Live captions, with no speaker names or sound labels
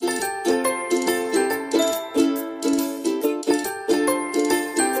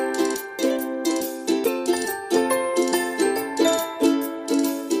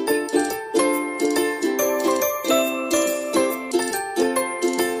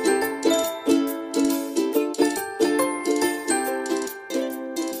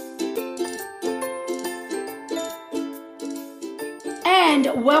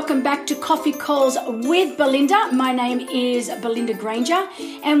welcome back to Coffee Calls with Belinda. My name is Belinda Granger,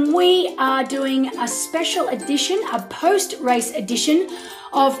 and we are doing a special edition, a post-race edition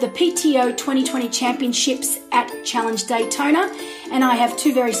of the PTO 2020 Championships at Challenge Daytona, and I have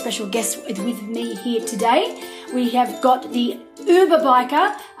two very special guests with me here today. We have got the Uber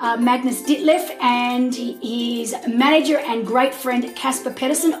biker, Magnus Ditlev, and his manager and great friend, Kasper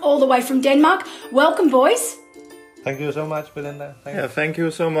Pedersen, all the way from Denmark. Welcome, boys. Thank you so much, Belinda. Thank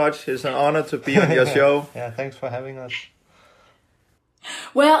you so much. It's an honor to be on your show. Thanks for having us.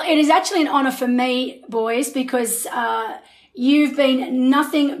 Well, it is actually an honor for me, boys, because you've been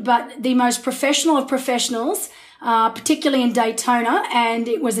nothing but the most professional of professionals, particularly in Daytona, and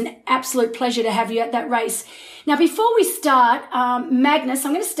it was an absolute pleasure to have you at that race. Now, before we start, Magnus,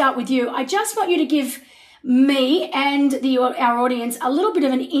 I'm going to start with you. I just want you to give me and our audience a little bit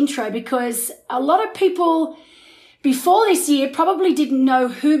of an intro, because a lot of people before this year probably didn't know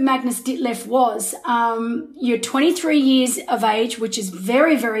who Magnus Ditlev was. You're 23 years of age, which is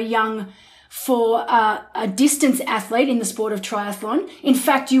very, very young for a distance athlete in the sport of triathlon. In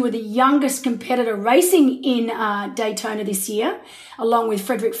fact, you were the youngest competitor racing in Daytona this year, along with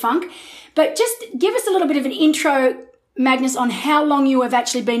Frederick Funk. But just give us a little bit of an intro, Magnus, on how long you have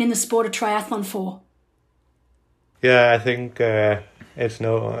actually been in the sport of triathlon for. Yeah, I think I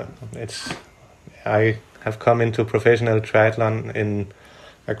have come into professional triathlon in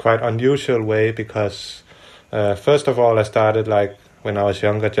a quite unusual way because, first of all, I started when I was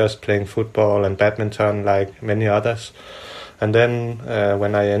younger, just playing football and badminton like many others. And then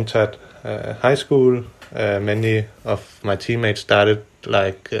when I entered high school, many of my teammates started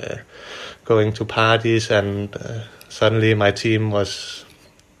going to parties, and suddenly my team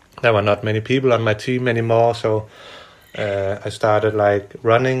there were not many people on my team anymore. So I started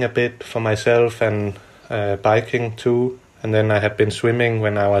running a bit for myself and biking too. And then I had been swimming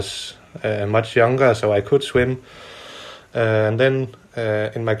when I was much younger, so I could swim. And then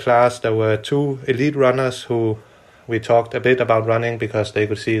in my class, there were two elite runners who we talked a bit about running because they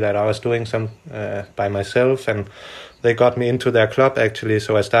could see that I was doing some by myself, and they got me into their club actually.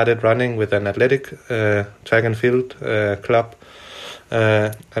 So I started running with an athletic track and field club.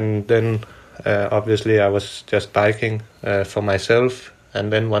 And then obviously I was just biking for myself. And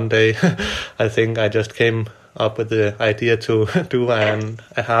then one day I think I just came up with the idea to do a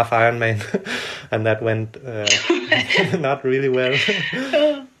half Ironman, and that went not really well.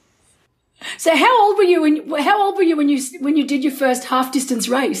 So how old were you when you did your first half distance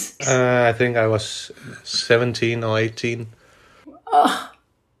race? I think I was 17 or 18.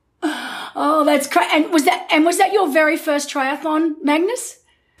 Oh, that's crazy. And was that your very first triathlon, Magnus?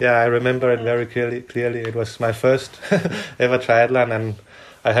 Yeah, I remember it very clearly. It was my first ever triathlon, and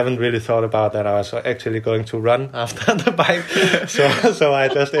I haven't really thought about that I was actually going to run after the bike. So I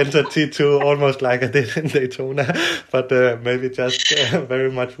just entered T2 almost like I did in Daytona, but maybe just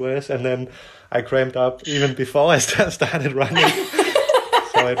very much worse. And then I cramped up even before I started running.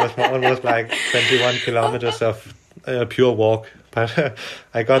 So it was almost 21 kilometers of pure walk. But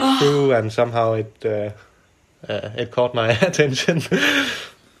I got through, and somehow it caught my attention.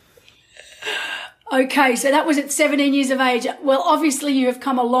 Okay, so that was at 17 years of age. Well, obviously you have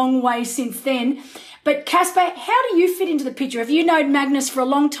come a long way since then. But Kasper, how do you fit into the picture? Have you known Magnus for a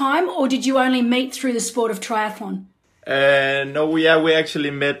long time, or did you only meet through the sport of triathlon? No, we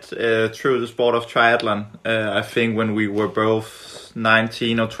actually met through the sport of triathlon. I think when we were both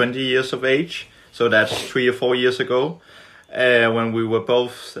 19 or 20 years of age. So that's 3 or 4 years ago. When we were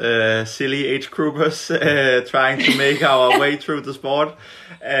both silly age groupers trying to make our way through the sport.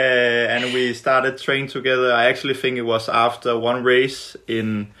 And we started training together. I actually think it was after one race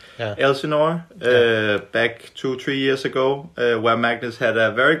in Elsinore back 2-3 years ago, where Magnus had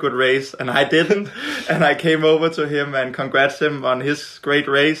a very good race and I didn't. And I came over to him and congrats him on his great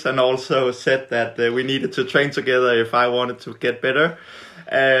race, and also said that we needed to train together if I wanted to get better.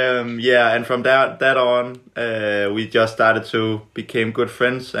 And from that on, we just started to become good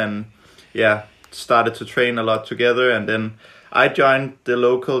friends, and started to train a lot together. And then I joined the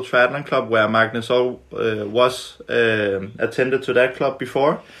local triathlon club where Magnus was attended to that club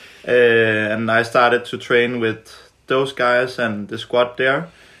before, and I started to train with those guys and the squad there.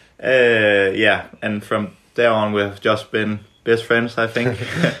 And from there on, we have just been best friends, I think.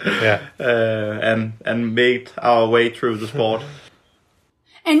 And made our way through the sport.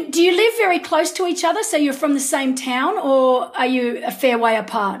 And do you live very close to each other? So you're from the same town, or are you a fair way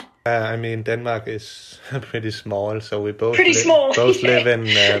apart? Denmark is pretty small, so we both live in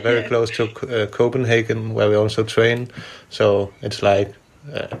very close to Copenhagen, where we also train. So it's 10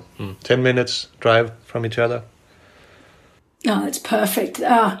 minutes drive from each other. Oh, that's perfect.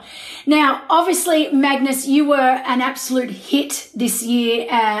 Now, obviously, Magnus, you were an absolute hit this year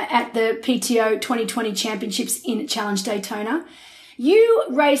at the PTO 2020 Championships in Challenge Daytona. You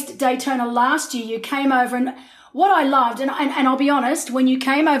raced Daytona last year. You came over, and what I loved, and I'll be honest, when you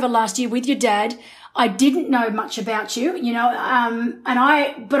came over last year with your dad, I didn't know much about you,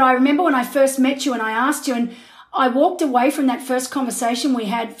 but I remember when I first met you and I asked you, and I walked away from that first conversation we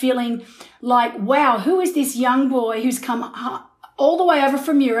had feeling like, wow, who is this young boy who's come all the way over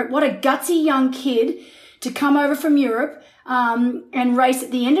from Europe? What a gutsy young kid to come over from Europe and race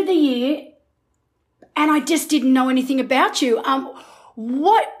at the end of the year. And I just didn't know anything about you.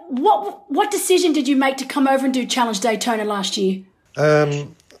 What decision did you make to come over and do Challenge Daytona last year?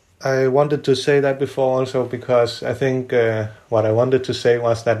 I wanted to say that before also because I think what I wanted to say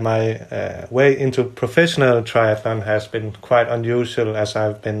was that my way into professional triathlon has been quite unusual, as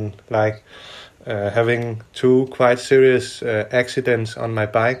I've been having 2 quite serious accidents on my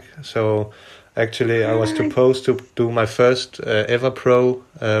bike. So actually I was supposed to do my first ever pro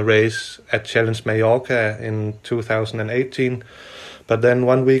race at Challenge Mallorca in 2018. But then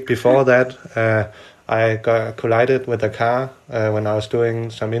 1 week before that, I got collided with a car when I was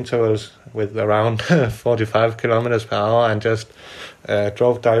doing some intervals with around 45 kilometers per hour and just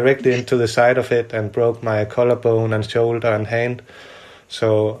drove directly into the side of it and broke my collarbone and shoulder and hand.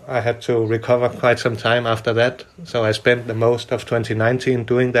 So I had to recover quite some time after that. So I spent the most of 2019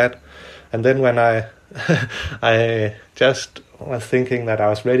 doing that. And then when I just was thinking that I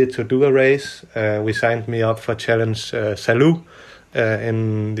was ready to do a race, we signed me up for Challenge Salou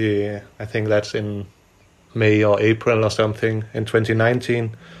I think that's in May or April or something in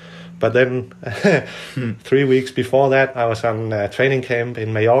 2019. But then 3 weeks before that, I was on training camp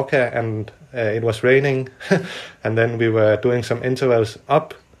in Mallorca and it was raining. And then we were doing some intervals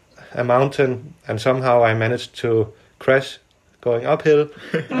up a mountain and somehow I managed to crash going uphill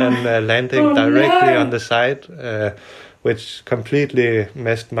and landing directly on the side, which completely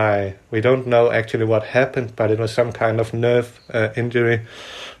messed we don't know actually what happened, but it was some kind of nerve injury.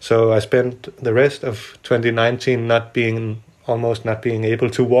 So I spent the rest of 2019 almost not being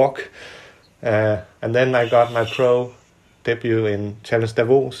able to walk. And then I got my pro debut in Challenge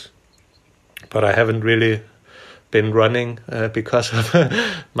Davos. But I haven't really been running because of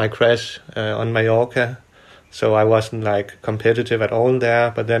my crash on Mallorca. So I wasn't competitive at all there.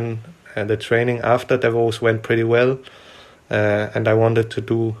 But then the training after Davos went pretty well. And I wanted to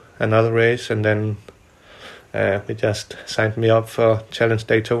do another race. And then we just signed me up for Challenge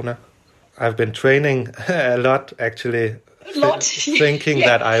Daytona. I've been training a lot, actually. Thinking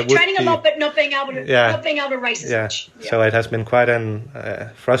that I would training a lot, but not being able to race as much. Yeah. So it has been quite an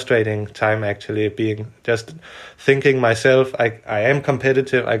frustrating time, actually, just thinking myself, I am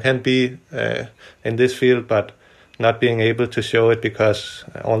competitive, I can be in this field, but not being able to show it because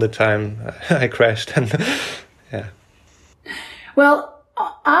all the time I crashed. And yeah. Well,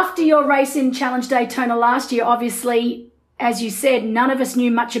 after your race in Challenge Daytona last year, obviously, as you said, none of us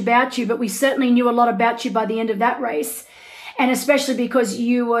knew much about you, but we certainly knew a lot about you by the end of that race. And especially because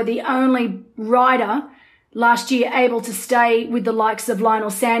you were the only rider last year able to stay with the likes of Lionel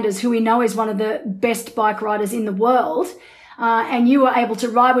Sanders, who we know is one of the best bike riders in the world. And you were able to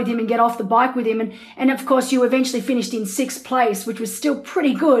ride with him and get off the bike with him. And of course, you eventually finished in 6th place, which was still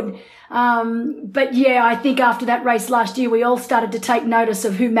pretty good. But yeah, I think after that race last year, we all started to take notice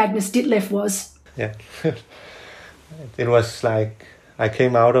of who Magnus Ditlev was. Yeah. It was like I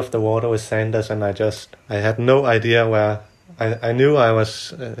came out of the water with Sanders and I had no idea where. I knew I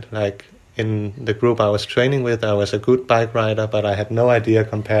was in the group I was training with, I was a good bike rider, but I had no idea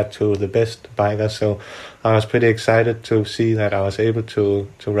compared to the best bikers. So I was pretty excited to see that I was able to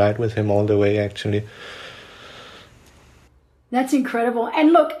ride with him all the way, actually. That's incredible.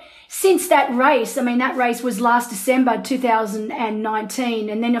 And look, since that race, that race was last December 2019.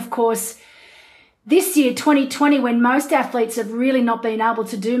 And then, of course, this year, 2020, when most athletes have really not been able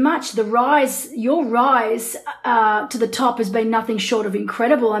to do much, your rise to the top has been nothing short of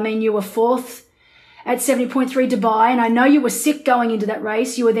incredible. You were 4th at 70.3 Dubai, and I know you were sick going into that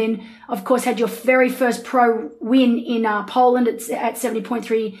race. You were then, of course, had your very first pro win in Poland at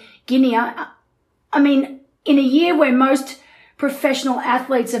 70.3 Guinea. In a year where most professional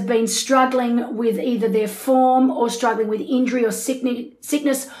athletes have been struggling with either their form or struggling with injury or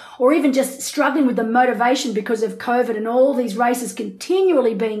sickness, or even just struggling with the motivation because of COVID and all these races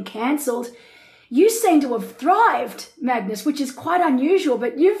continually being cancelled. You seem to have thrived, Magnus, which is quite unusual,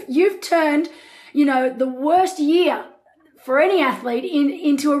 but you've turned, the worst year for any athlete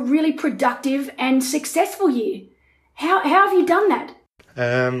into a really productive and successful year. How have you done that?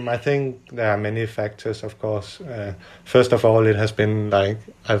 I think there are many factors, of course. First of all, it has been like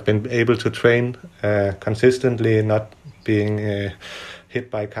I've been able to train consistently, not being hit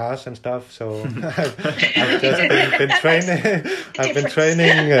by cars and stuff. So I've just been training. I've been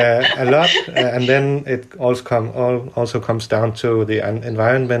training a lot, and then it also comes down to the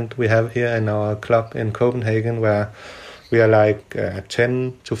environment we have here in our club in Copenhagen, where we are like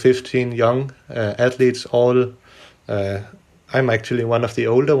 10 to 15 young athletes, all. I'm actually one of the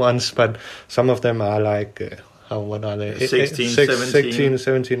older ones, but some of them are like, what are they? 16,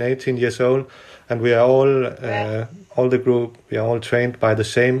 17, 18 years old. And we are all the group, we are all trained by the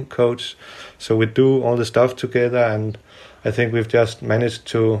same coach. So we do all the stuff together. And I think we've just managed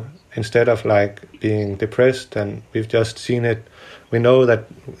to, instead of like being depressed, and we've just seen it, we know that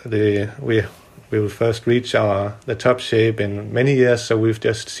we will first reach the top shape in many years. So we've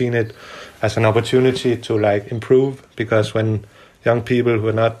just seen it as an opportunity to like improve, because when young people who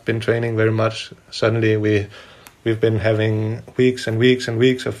have not been training very much, suddenly we've been having weeks and weeks and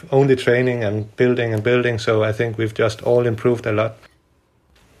weeks of only training and building. So I think we've just all improved a lot.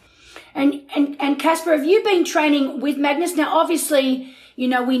 And Kasper, have you been training with Magnus? Now, obviously, we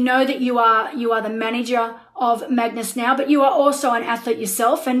know that you are the manager of Magnus now, but you are also an athlete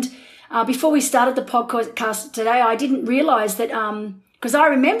yourself. And before we started the podcast today, I didn't realize that, because I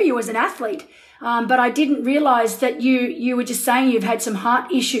remember you as an athlete, but I didn't realize that you were just saying you've had some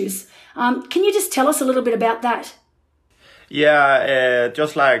heart issues. Can you just tell us a little bit about that? Yeah,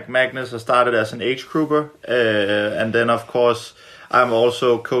 just like Magnus, I started as an age grouper, and then of course I'm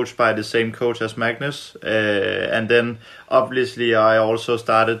also coached by the same coach as Magnus, and then obviously I also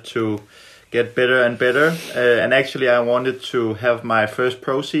started to get better and better, and actually I wanted to have my first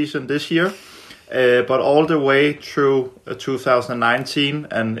pro season this year, but all the way through 2019,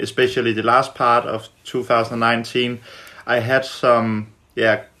 and especially the last part of 2019, I had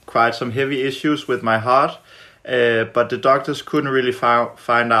quite some heavy issues with my heart, but the doctors couldn't really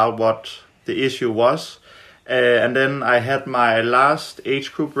find out what the issue was. And then I had my last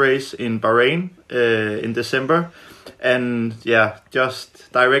age group race in Bahrain in December, and just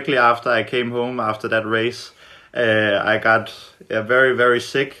directly after I came home after that race, I got very, very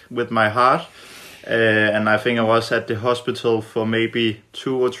sick with my heart, and I think I was at the hospital for maybe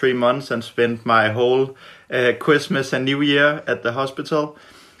 2 or 3 months and spent my whole Christmas and New Year at the hospital.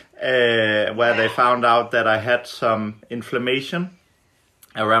 Where they found out that I had some inflammation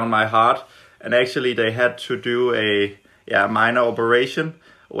around my heart, and actually they had to do a minor operation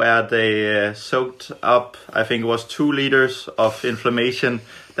where they soaked up, I think it was 2 liters of inflammation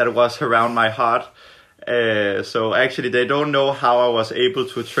that was around my heart. So actually they don't know how I was able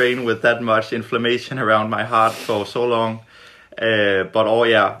to train with that much inflammation around my heart for so long. But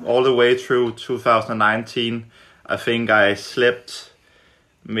all the way through 2019, I think I slept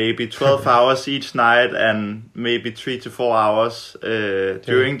maybe 12 hours each night and maybe 3 to 4 hours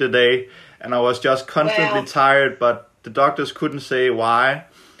during the day. And I was just constantly tired, but the doctors couldn't say why.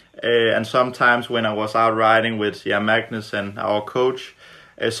 And sometimes when I was out riding with Magnus and our coach,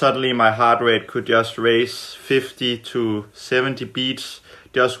 suddenly my heart rate could just raise 50 to 70 beats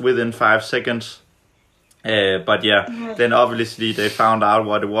just within 5 seconds. Then obviously they found out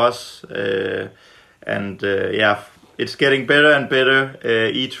what it was. It's getting better and better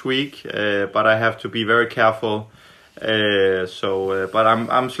each week, but I have to be very careful. But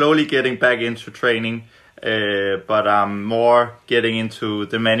I'm slowly getting back into training, but I'm more getting into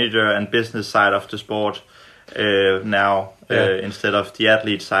the manager and business side of the sport now instead of the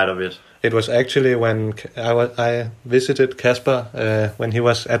athlete side of it. It was actually when I visited Kasper when he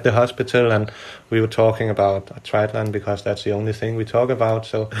was at the hospital, and we were talking about triathlon because that's the only thing we talk about.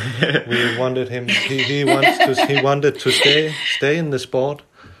 So we wanted him. He wanted to stay in the sport.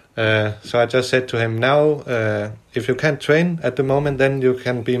 So I just said to him, now if you can't train at the moment, then you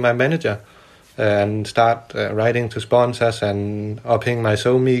can be my manager and start writing to sponsors and upping my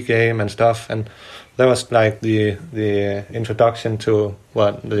SoMe game and stuff. And that was like the introduction to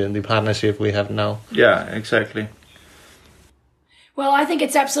what the partnership we have now. Yeah, exactly. Well, I think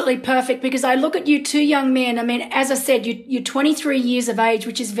it's absolutely perfect, because I look at you 2 young men. I mean, as I said, you're 23 years of age,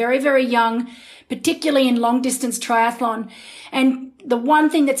 which is very, very young, particularly in long distance triathlon. And the one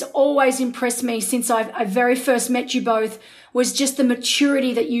thing that's always impressed me since I very first met you both was just the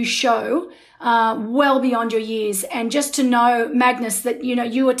maturity that you show well beyond your years. And just to know, Magnus, that,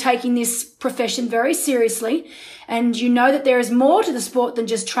 you are taking this profession very seriously, and you know that there is more to the sport than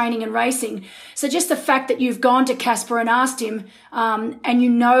just training and racing. So just the fact that you've gone to Casper and asked him, and you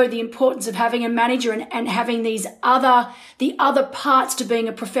know the importance of having a manager and having the other parts to being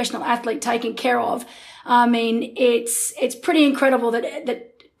a professional athlete taken care of. I mean, it's pretty incredible that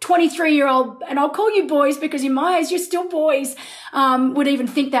 23-year-old, and I'll call you boys because in my eyes you're still boys, would even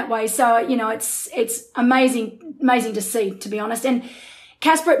think that way. So, it's amazing to see, to be honest. And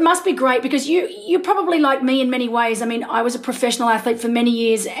Casper, it must be great because you're probably like me in many ways. I mean, I was a professional athlete for many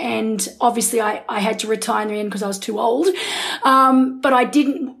years, and obviously I had to retire in the end because I was too old. But I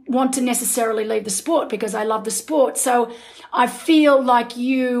didn't want to necessarily leave the sport because I love the sport. So I feel like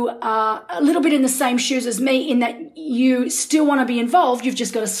you are a little bit in the same shoes as me in that you still want to be involved. You've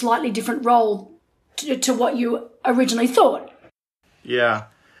just got a slightly different role to what you originally thought. Yeah.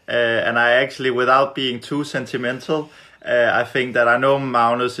 And I actually, without being too sentimental, I think that I know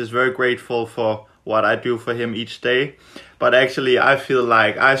Magnus is very grateful for what I do for him each day. But actually, I feel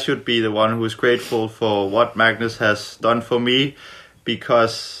like I should be the one who is grateful for what Magnus has done for me,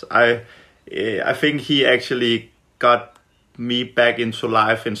 because I think he actually got me back into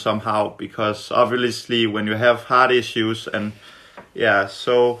life in somehow, because obviously when you have heart issues and you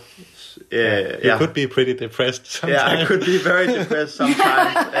could be pretty depressed sometimes. Yeah, I could be very depressed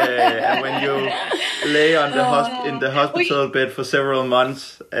sometimes. And when you lay on in the hospital bed for several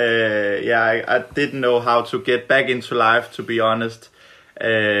months, I didn't know how to get back into life, to be honest.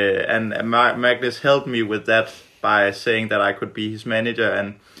 And Magnus helped me with that by saying that I could be his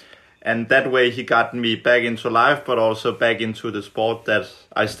manager, and that way he got me back into life, but also back into the sport that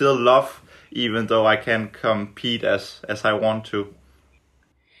I still love, even though I can't compete as I want to.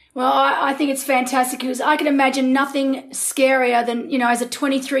 Well, I think it's fantastic because I can imagine nothing scarier than, as a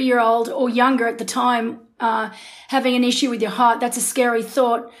 23-year-old or younger at the time, having an issue with your heart. That's a scary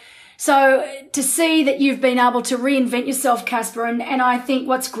thought. So to see that you've been able to reinvent yourself, Casper, and I think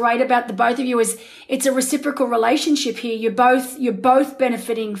what's great about the both of you is it's a reciprocal relationship here. You're both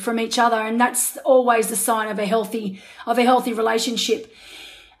benefiting from each other, and that's always the sign of a healthy relationship.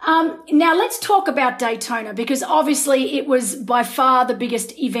 Now let's talk about Daytona, because obviously it was by far the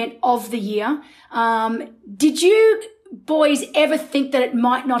biggest event of the year. Did you boys ever think that it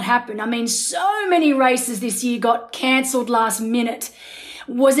might not happen? I mean, so many races this year got cancelled last minute.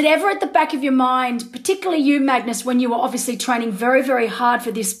 Was it ever at the back of your mind, particularly you, Magnus, when you were obviously training very, very hard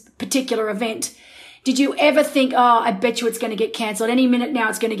for this particular event? Did you ever think, I bet you it's going to get cancelled. Any minute now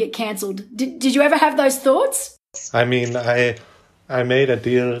it's going to get cancelled. Did you ever have those thoughts? I mean, I made a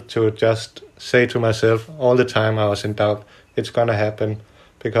deal to just say to myself all the time I was in doubt, it's going to happen.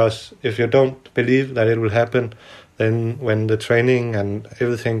 Because if you don't believe that it will happen, then when the training and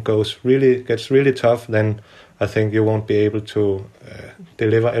everything gets really tough, then I think you won't be able to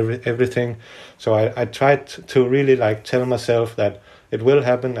deliver everything. So I tried to really tell myself that it will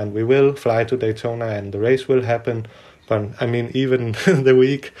happen and we will fly to Daytona and the race will happen. But I mean, even the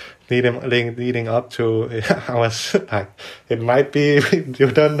week leading up to it, I was like, it might be,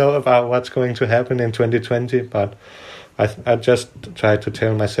 you don't know about what's going to happen in 2020, but I just tried to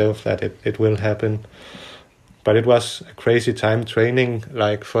tell myself that it will happen. But it was a crazy time training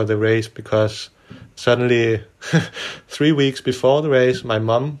for the race, because suddenly 3 weeks before the race, my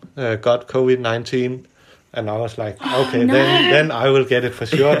mom got COVID-19. And I was like, okay, no. then I will get it for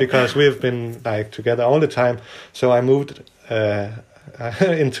sure, because we've been together all the time. So I moved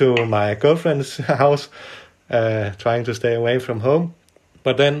into my girlfriend's house, trying to stay away from home.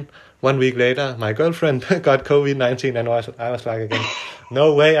 But then 1 week later, my girlfriend got COVID-19, and I was like again,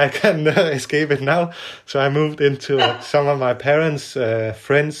 no way I can escape it now. So I moved into some of my parents'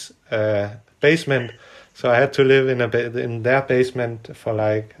 friends' basement. So I had to live in their basement for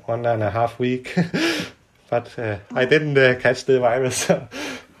 1.5 weeks. But I didn't catch the virus. So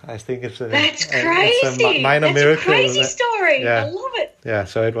I think it's that's crazy. It's a minor miracle. That's a crazy story. Yeah. I love it. Yeah,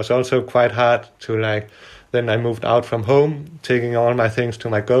 so it was also quite hard to then I moved out from home, taking all my things to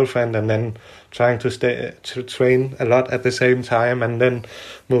my girlfriend, and then trying to train a lot at the same time, and then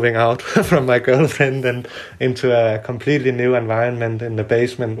moving out from my girlfriend and into a completely new environment in the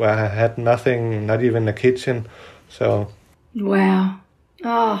basement where I had nothing, not even a kitchen. So wow.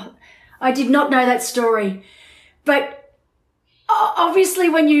 Oh, I did not know that story. But obviously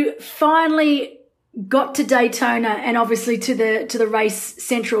when you finally got to Daytona and obviously to the race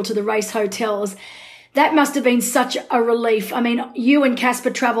central, to the race hotels, that must have been such a relief. I mean, you and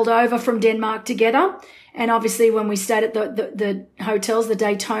Casper travelled over from Denmark together, and obviously when we stayed at the hotels, the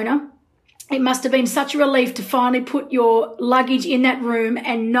Daytona, it must have been such a relief to finally put your luggage in that room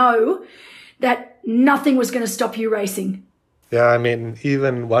and know that nothing was going to stop you racing. Yeah, I mean,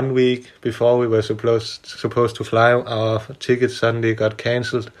 even 1 week before we were supposed to fly, our tickets suddenly got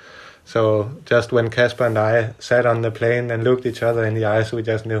cancelled. So just when Casper and I sat on the plane and looked each other in the eyes, we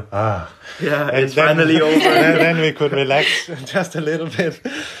just knew, yeah, and it's finally over. Then we could relax just a little bit.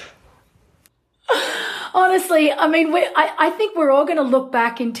 Honestly, I mean, I think we're all going to look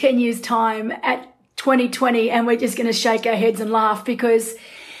back in 10 years' time at 2020 and we're just going to shake our heads and laugh because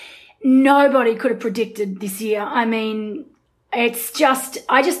nobody could have predicted this year. I mean, I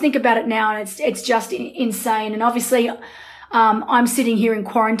just think about it now and it's just insane. And obviously, I'm sitting here in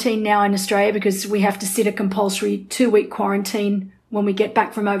quarantine now in Australia because we have to sit a compulsory 2-week quarantine when we get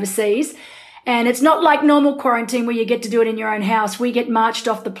back from overseas. And it's not like normal quarantine where you get to do it in your own house. We get marched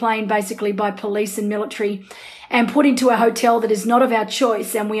off the plane basically by police and military and put into a hotel that is not of our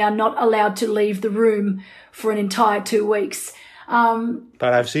choice. And we are not allowed to leave the room for an entire 2 weeks.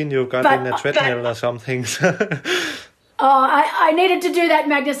 But I've seen you've got in a treadmill or something. I needed to do that,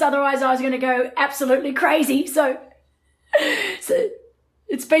 Magnus. Otherwise I was going to go absolutely crazy. So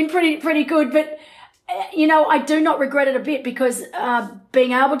it's been pretty good, but I do not regret it a bit because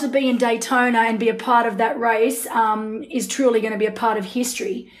being able to be in Daytona and be a part of that race is truly going to be a part of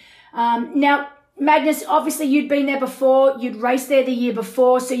history. Now, Magnus, obviously you'd been there before, you'd raced there the year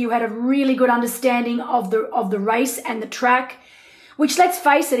before, so you had a really good understanding of the race and the track, which, let's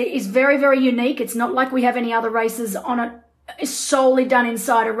face it, is very, very unique. It's not like we have any other races on it solely done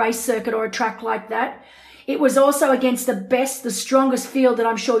inside a race circuit or a track like that. It was also against the strongest field that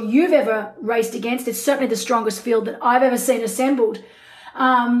I'm sure you've ever raced against. It's certainly the strongest field that I've ever seen assembled.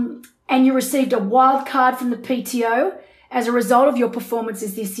 And you received a wild card from the PTO as a result of your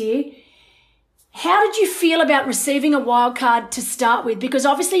performances this year. How did you feel about receiving a wild card to start with? Because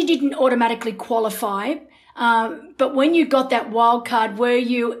obviously you didn't automatically qualify. But when you got that wild card, were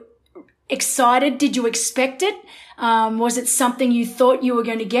you excited? Did you expect it? Was it something you thought you were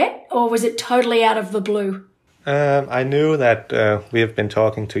going to get, or was it totally out of the blue? I knew that we have been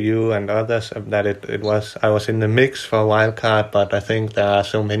talking to you and others that I was in the mix for a wild card, but I think there are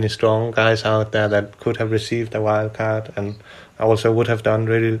so many strong guys out there that could have received a wild card and also would have done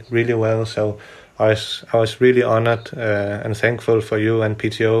really, really well. So I was really honored and thankful for you and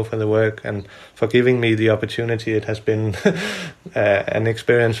PTO for the work and for giving me the opportunity. It has been an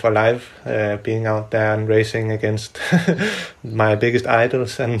experience for life, being out there and racing against my biggest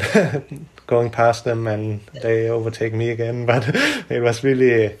idols and going past them, and they overtake me again. But it was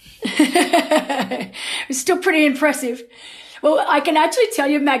really... It's still pretty impressive. Well, I can actually tell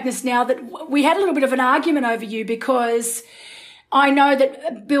you, Magnus, now that we had a little bit of an argument over you because... I know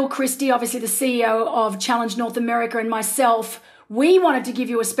that Bill Christie, obviously the CEO of Challenge North America, and myself, we wanted to give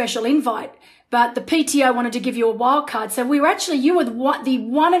you a special invite, but the PTO wanted to give you a wild card. So you were the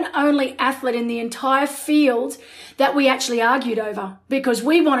one and only athlete in the entire field that we actually argued over because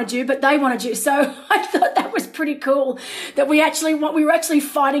we wanted you, but they wanted you. So I thought that was pretty cool that we were actually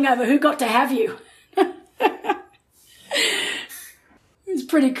fighting over who got to have you. It's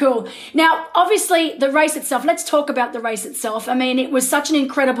pretty cool. Now, obviously, the race itself, let's talk about the race itself. I mean, it was such an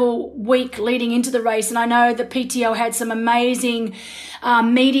incredible week leading into the race, and I know the PTO had some amazing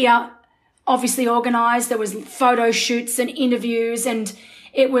media obviously organised. There was photo shoots and interviews, and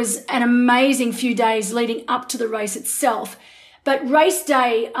it was an amazing few days leading up to the race itself. But race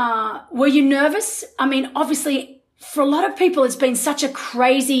day, were you nervous? I mean, obviously, for a lot of people, it's been such a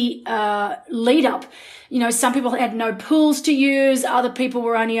crazy lead up. Some people had no pools to use. Other people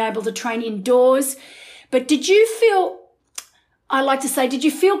were only able to train indoors. But did you feel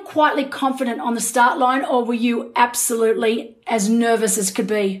quietly confident on the start line, or were you absolutely as nervous as could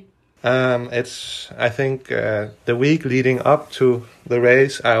be? I think the week leading up to the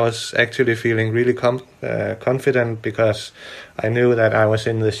race, I was actually feeling really confident because I knew that I was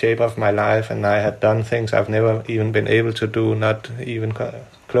in the shape of my life and I had done things I've never even been able to do, not even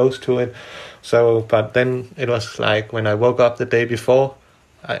close to it. So, but then it was like when I woke up the day before,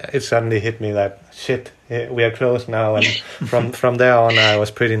 it suddenly hit me that shit, we are close now. And from there on, I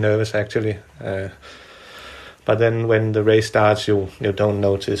was pretty nervous actually. But then when the race starts, you don't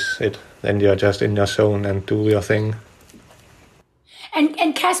notice it. Then you're just in your zone and do your thing.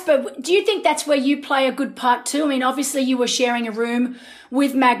 And Casper, do you think that's where you play a good part too? I mean, obviously you were sharing a room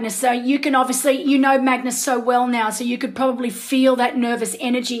with Magnus, so you can obviously, Magnus so well now, so you could probably feel that nervous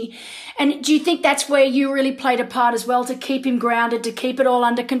energy. And do you think that's where you really played a part as well, to keep him grounded, to keep it all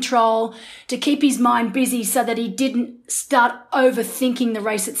under control, to keep his mind busy so that he didn't start overthinking the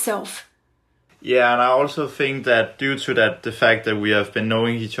race itself? Yeah, and I also think that due to that, the fact that we have been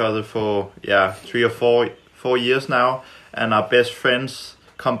knowing each other for 3 or 4 years now, and are best friends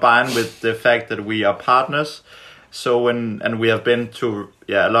combined with the fact that we are partners. So and we have been to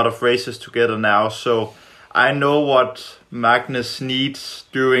a lot of races together now. So I know what Magnus needs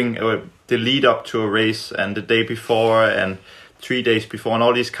during the lead up to a race and the day before and 3 days before and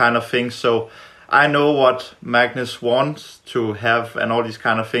all these kind of things. So I know what Magnus wants to have and all these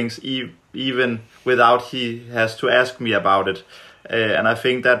kind of things, even without he has to ask me about it. And I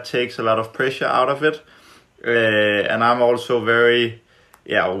think that takes a lot of pressure out of it. And I'm also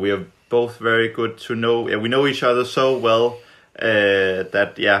we are both very good to know. We know each other so well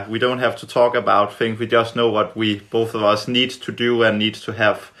that we don't have to talk about things. We just know what both of us need to do and need to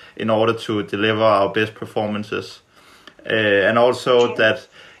have in order to deliver our best performances. And also that,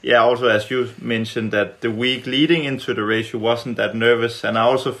 also as you mentioned, that the week leading into the race you wasn't that nervous. And I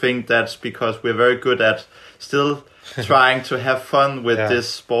also think that's because we're very good at still trying to have fun with this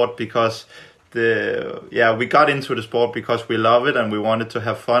sport, because we got into the sport because we love it and we wanted to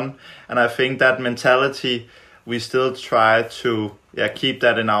have fun. And I think that mentality, we still try to keep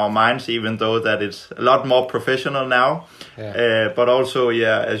that in our minds, even though that it's a lot more professional now. But also,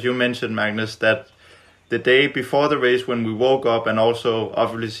 as you mentioned, Magnus, that the day before the race when we woke up, and also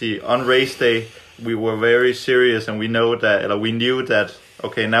obviously on race day, we were very serious, and we knew that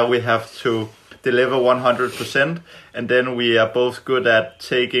okay, now we have to deliver 100%, and then we are both good at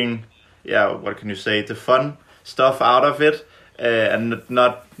taking the fun stuff out of it, and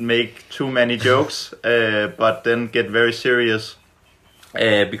not make too many jokes, but then get very serious,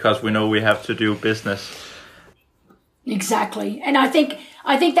 because we know we have to do business. Exactly. And I think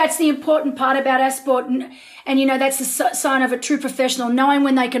that's the important part about our sport. And you know, that's the sign of a true professional, knowing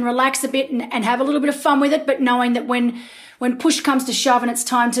when they can relax a bit and have a little bit of fun with it, but knowing that when push comes to shove and it's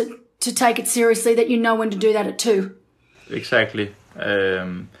time to take it seriously, that you know when to do that too. Exactly.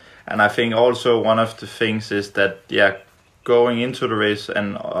 And I think also one of the things is that, going into the race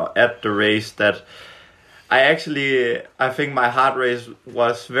and at the race, that I think my heart rate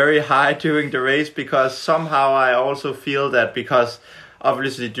was very high during the race, because somehow I also feel that, because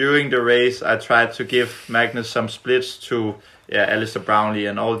obviously during the race I tried to give Magnus some splits to Alistair Brownlee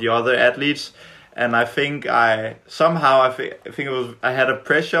and all the other athletes, and I think I had a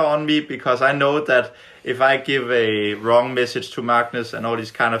pressure on me, because I know that if I give a wrong message to Magnus and all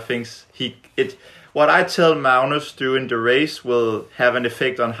these kind of things, what I tell Magnus during the race will have an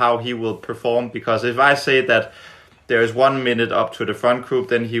effect on how he will perform. Because if I say that there is 1 minute up to the front group,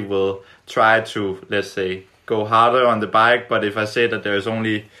 then he will try to, let's say, go harder on the bike. But if I say that there is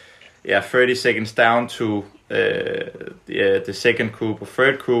only 30 seconds down to the second group or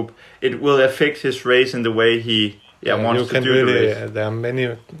third group, it will affect his race in the way he wants to do the race. There are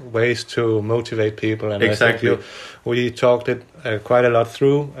many ways to motivate people, and exactly. I think we talked it quite a lot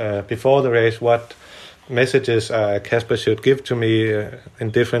through before the race, what messages Casper should give to me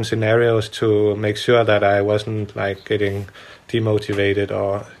in different scenarios to make sure that I wasn't like getting demotivated,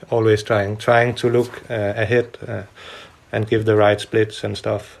 or always trying to look ahead and give the right splits and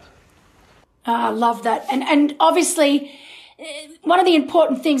stuff. I love that. And obviously one of the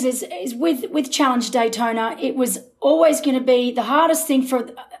important things is with Challenge Daytona, it was always going to be the hardest thing for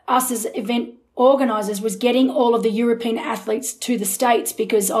us as event organisers was getting all of the European athletes to the States,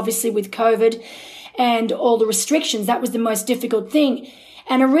 because obviously with COVID and all the restrictions, that was the most difficult thing.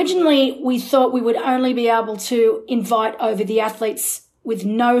 And originally we thought we would only be able to invite over the athletes with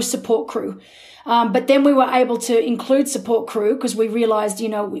no support crew. But then we were able to include support crew, because we realized,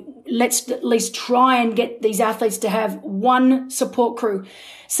 let's at least try and get these athletes to have one support crew.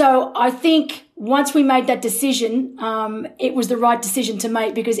 So I think once we made that decision, it was the right decision to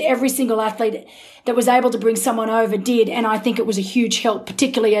make, because every single athlete that was able to bring someone over did. And I think it was a huge help,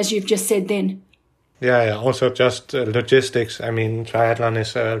 particularly as you've just said then. Yeah. Also just logistics. I mean, triathlon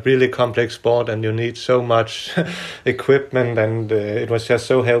is a really complex sport, and you need so much equipment, and it was just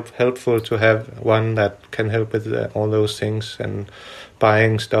so helpful to have one that can help with all those things, and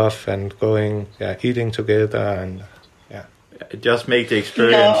buying stuff and going, eating together, and it just makes the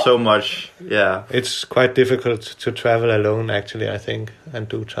experience so much. Yeah, it's quite difficult to travel alone, actually, I think, and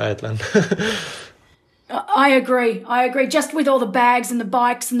do triathlon. I agree. Just with all the bags and the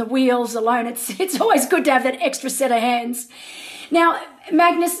bikes and the wheels alone, it's always good to have that extra set of hands. Now,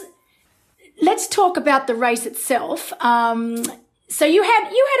 Magnus, let's talk about the race itself. So you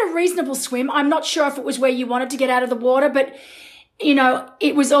had a reasonable swim. I'm not sure if it was where you wanted to get out of the water, but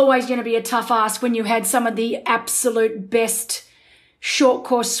it was always going to be a tough ask when you had some of the absolute best short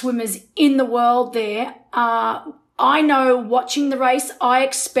course swimmers in the world there. I know watching the race, I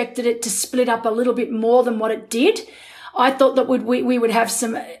expected it to split up a little bit more than what it did. I thought that we would have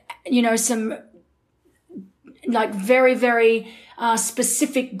some like very, very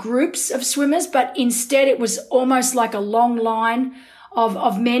specific groups of swimmers, but instead it was almost like a long line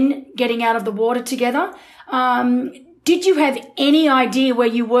of men getting out of the water together. Did you have any idea where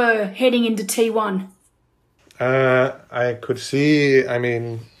you were heading into T1? I could see, I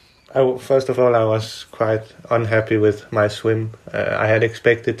mean, first of all, I was quite unhappy with my swim. I had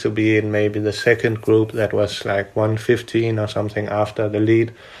expected to be in maybe the second group that was like 1:15 or something after the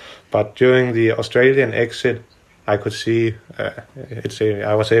lead. But during the Australian exit, I could see,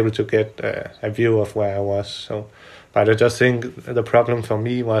 I was able to get a view of where I was. So, but I just think the problem for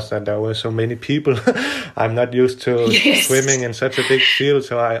me was that there were so many people. I'm not used to swimming in such a big field.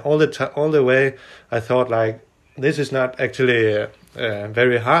 So all the way, I thought like, this is not actually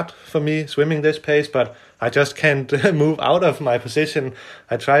very hard for me swimming this pace, but I just can't move out of my position.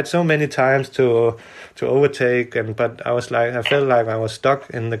 I tried so many times to overtake, but I felt like I was stuck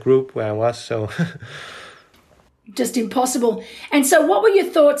in the group where I was. So just impossible. And so what were your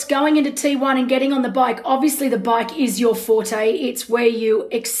thoughts going into T1 and getting on the bike? Obviously the bike is your forte. It's where you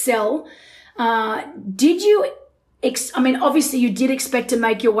excel. Obviously you did expect to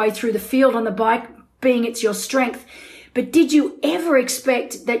make your way through the field on the bike, being it's your strength. But did you ever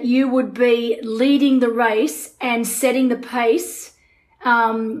expect that you would be leading the race and setting the pace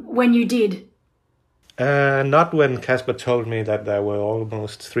when you did? Not when Casper told me that there were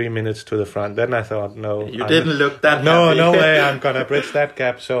almost 3 minutes to the front. Then I thought, no. You didn't look that No, happy. no way I'm going to bridge that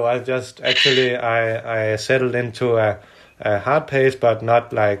gap. So I just I settled into a hard pace, but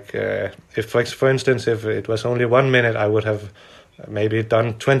not like, for instance, if it was only 1 minute, I would have maybe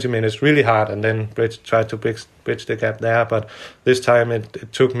done 20 minutes really hard and then tried to bridge the gap there. But this time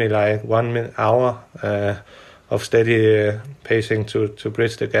it took me like 1 hour of steady pacing to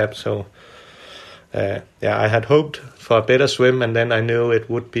bridge the gap. So I had hoped for a better swim, and then I knew it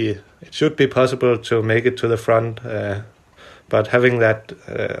should be possible to make it to the front. But having that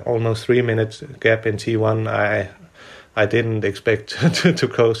almost 3 minutes gap in T1, I didn't expect to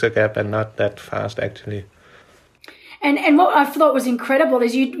close the gap, and not that fast actually. And what I thought was incredible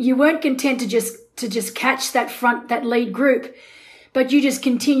is you weren't content to just catch that lead group, but you just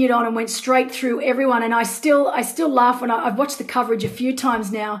continued on and went straight through everyone. And I still laugh when I've watched the coverage a few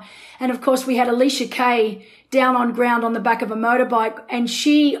times now. And of course we had Alicia Kay down on ground on the back of a motorbike, and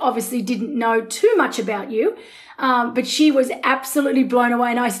she obviously didn't know too much about you. But she was absolutely blown away.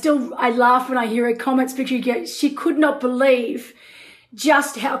 And I laugh when I hear her comments, because she could not believe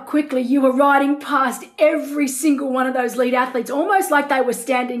just how quickly you were riding past every single one of those lead athletes, almost like they were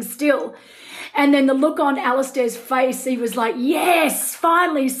standing still. And then the look on Alistair's face, he was like, yes,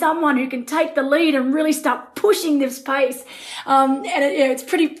 finally someone who can take the lead and really start pushing this pace. It's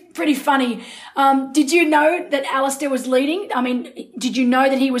pretty funny. Did you know that Alistair was leading? I mean, did you know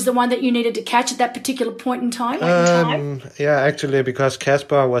that he was the one that you needed to catch at that particular point in time? Yeah, actually, because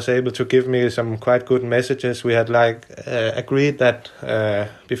Casper was able to give me some quite good messages. We had agreed that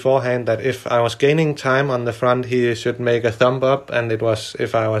beforehand that if I was gaining time on the front, he should make a thumb up, and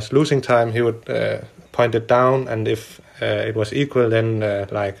if I was losing time, he would point it down, and if it was equal, then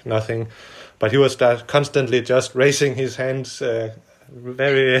nothing. But he was constantly just raising his hands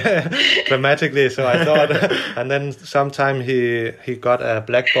very dramatically. So I thought, and then sometime he got a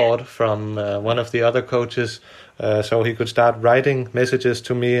blackboard from one of the other coaches, so he could start writing messages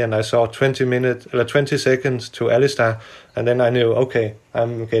to me, and I saw 20 seconds to Alistair, and then I knew, okay,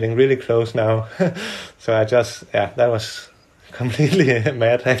 I'm getting really close now. So that was completely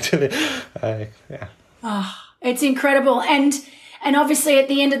mad actually. It's incredible. And obviously at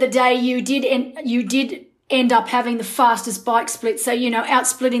the end of the day, you did end up having the fastest bike split. So,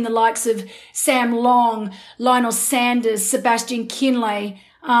 outsplitting the likes of Sam Long, Lionel Sanders, Sebastian Kinley.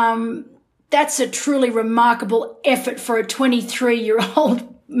 That's a truly remarkable effort for a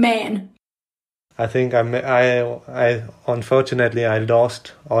 23-year-old man. I think I unfortunately I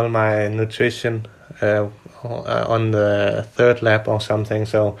lost all my nutrition on the third lap or something.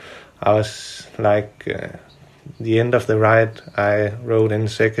 So I was the end of the ride, I rode in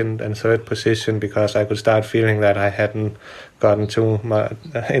second and third position because I could start feeling that I hadn't gotten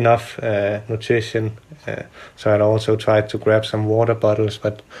enough nutrition. So I'd also tried to grab some water bottles,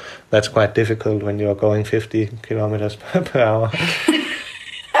 but that's quite difficult when you're going 50 kilometers per hour.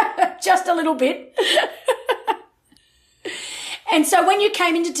 Just a little bit. And so when you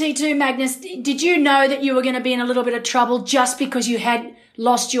came into T2, Magnus, did you know that you were going to be in a little bit of trouble just because you had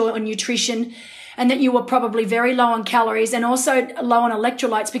lost your nutrition, and that you were probably very low on calories and also low on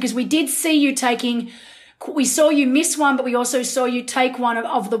electrolytes? Because we did see you we saw you miss one, but we also saw you take one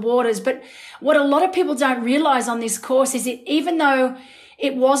of the waters. But what a lot of people don't realize on this course is that even though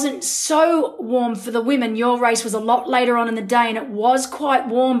it wasn't so warm for the women. Your race was a lot later on in the day, and it was quite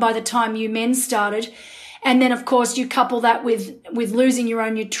warm by the time you men started. And then, of course, you couple that with losing your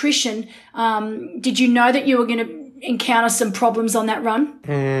own nutrition. Did you know that you were going to encounter some problems on that run?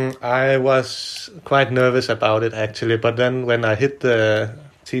 I was quite nervous about it, actually. But then when I hit the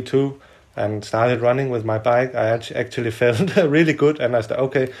T2 and started running with my bike, I actually felt really good. And I thought,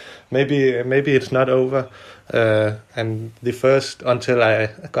 okay, maybe it's not over. And the first, until I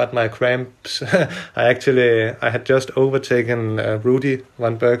got my cramps, I had just overtaken Rudy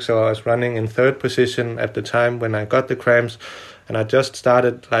Van Berg, so I was running in third position at the time when I got the cramps, and I just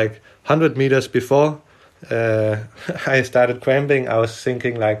started like 100 meters before I started cramping. I was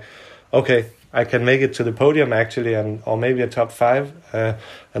thinking like, okay, I can make it to the podium actually, or maybe a top 5,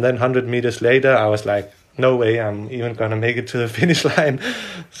 and then 100 meters later, I was like, no way I'm even gonna make it to the finish line.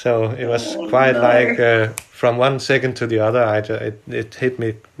 So it was quite like from 1 second to the other, it hit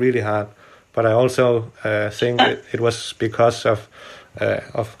me really hard. But I also think it was because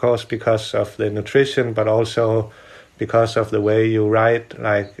of course, because of the nutrition, but also because of the way you ride.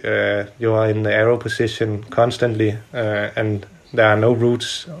 Like you are in the aero position constantly, and there are no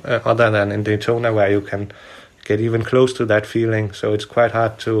routes other than in Daytona where you can get even close to that feeling. So it's quite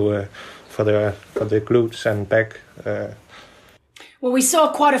hard to for the glutes and back. Well, we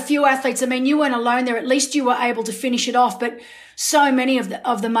saw quite a few athletes. I mean, you weren't alone there. At least you were able to finish it off. But so many of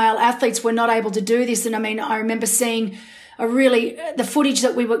the male athletes were not able to do this. And I mean, I remember seeing the footage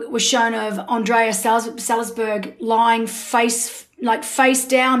that we were shown of Andreas Salzberg lying face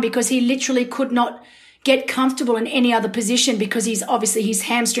down because he literally could not get comfortable in any other position because his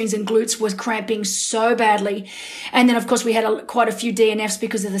hamstrings and glutes were cramping so badly. And then, of course, we had quite a few DNFs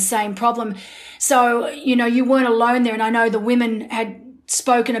because of the same problem. So, you weren't alone there. And I know the women had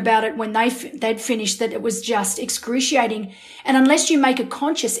spoken about it when they'd finished, that it was just excruciating. And unless you make a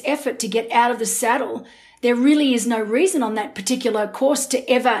conscious effort to get out of the saddle, there really is no reason on that particular course to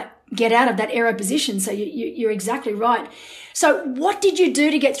ever get out of that aero position. So you're exactly right. So what did you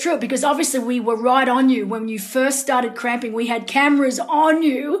do to get through it? Because obviously we were right on you when you first started cramping. We had cameras on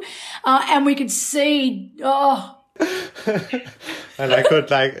you, and we could see, And I could,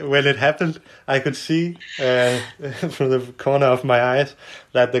 when it happened, I could see from the corner of my eyes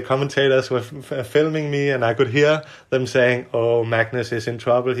that the commentators were filming me, and I could hear them saying, "Oh, Magnus is in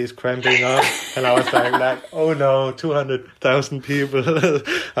trouble, he's cramping up." And I was like, "Oh no, 200,000 people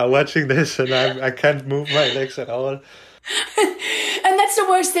are watching this, and I can't move my legs at all." And that's the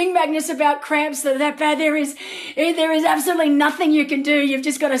worst thing, Magnus, about cramps that bad. There is absolutely nothing you can do. You've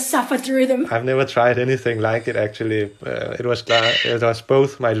just got to suffer through them. I've never tried anything like it, actually. It was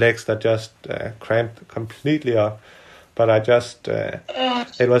both my legs that just cramped completely up. But I just,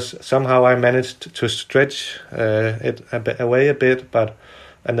 it was somehow I managed to stretch it away a bit,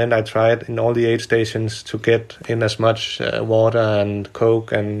 and then I tried in all the aid stations to get in as much water and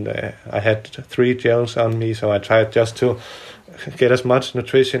Coke, and I had 3 gels on me, so I tried just to get as much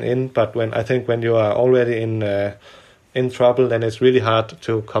nutrition in. But when you are already in trouble, then it's really hard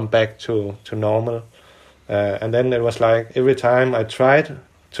to come back to normal. And then it was like every time I tried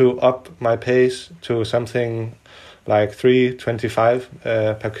to up my pace to something like 3:25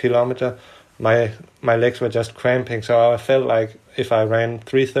 per kilometer, my legs were just cramping. So I felt like if I ran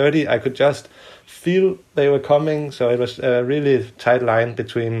 3:30, I could just feel they were coming. So it was a really tight line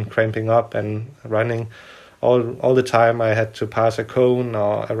between cramping up and running. All the time I had to pass a cone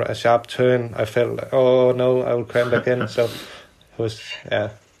or a sharp turn, I felt like, oh no, I will cramp again. So it was, yeah.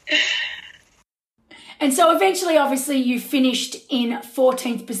 And so eventually, obviously, you finished in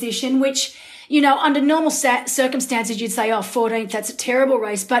 14th position, which, under normal circumstances, you'd say, 14th, that's a terrible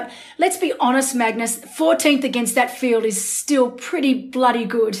race. But let's be honest, Magnus, 14th against that field is still pretty bloody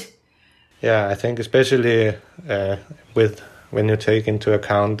good. Yeah, I think especially when you take into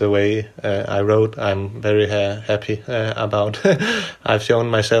account the way I rode, I'm very happy about. I've shown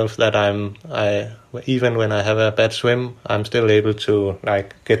myself that even when I have a bad swim, I'm still able to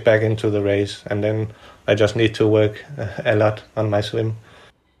get back into the race, and then I just need to work a lot on my swim.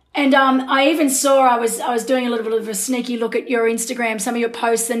 And I even saw, I was doing a little bit of a sneaky look at your Instagram, some of your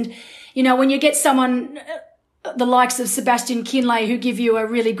posts, and when you get someone the likes of Sebastian Kienle who give you a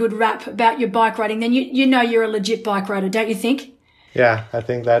really good rap about your bike riding, then you're a legit bike rider, don't you think? Yeah, I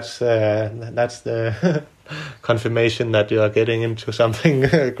think that's the confirmation that you are getting into something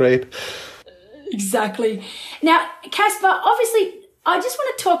great. Exactly. Now, Casper, obviously, I just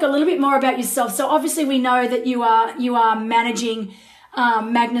want to talk a little bit more about yourself. So obviously we know that you are managing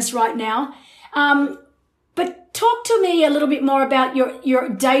Magnus right now. But talk to me a little bit more about your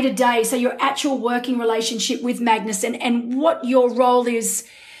day-to-day, so your actual working relationship with Magnus and what your role is.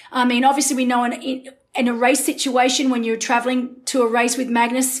 I mean, obviously we know in a race situation, when you're traveling to a race with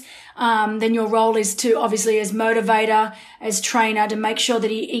Magnus, then your role is to, obviously, as motivator, as trainer, to make sure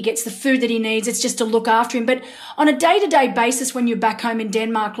that he gets the food that he needs. It's just to look after him. But on a day-to-day basis, when you're back home in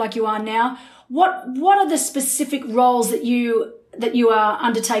Denmark like you are now, what are the specific roles that you are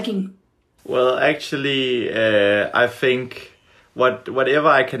undertaking? Well, actually, I think whatever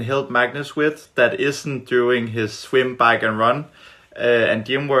I can help Magnus with that isn't doing his swim, bike and run and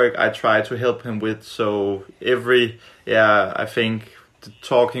gym work, I try to help him with. So I think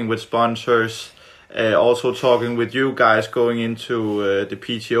talking with sponsors, also talking with you guys going into the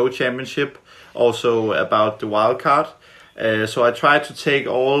PTO championship, also about the wildcard. So I try to take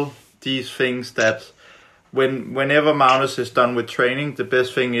all these things that whenever Magnus is done with training, the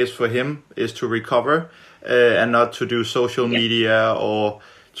best thing is for him is to recover and not to do social media or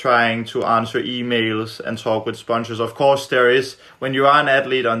trying to answer emails and talk with sponsors. Of course, when you are an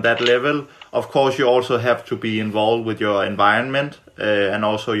athlete on that level, of course you also have to be involved with your environment and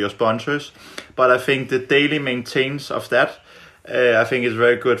also your sponsors. But I think the daily maintenance of that, I think it's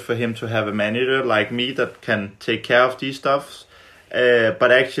very good for him to have a manager like me that can take care of these stuffs.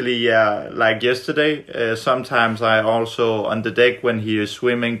 But actually, like yesterday, sometimes I also on the deck when he is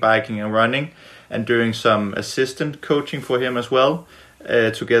swimming, biking and running, and doing some assistant coaching for him as well,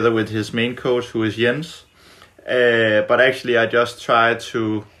 together with his main coach, who is Jens. But actually, I just try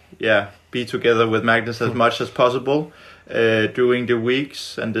to be together with Magnus as much as possible during the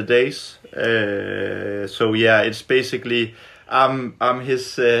weeks and the days. It's basically I'm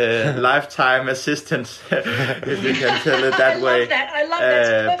his lifetime assistant, if you can tell it that way. I love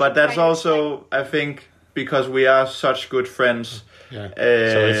that. But that's also, I think, because we are such good friends. Yeah.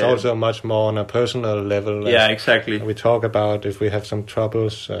 So it's also much more on a personal level. Yeah, exactly. We talk about if we have some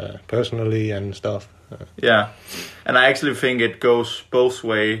troubles personally and stuff. And I actually think it goes both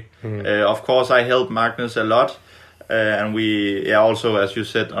way. Of course, I help Magnus a lot. And we also, as you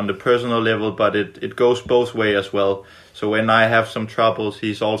said, on the personal level, but it goes both way as well. So when I have some troubles,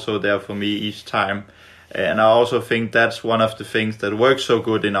 he's also there for me each time. And I also think that's one of the things that works so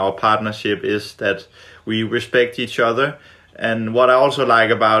good in our partnership is that we respect each other. And what I also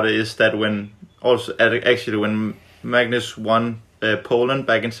like about it is that when Magnus won Poland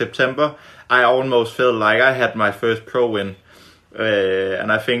back in September, I almost felt like I had my first pro win.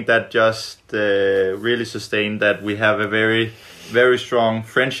 And I think that just really sustained that we have a very, very strong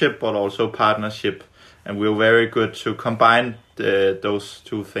friendship, but also partnership. And we're very good to combine those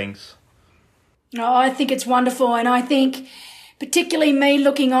two things. Oh, I think it's wonderful. And I think particularly me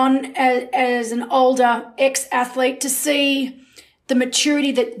looking on as an older ex-athlete to see the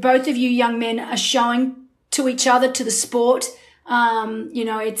maturity that both of you young men are showing to each other, to the sport.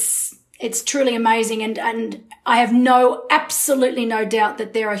 It's truly amazing. And I have absolutely no doubt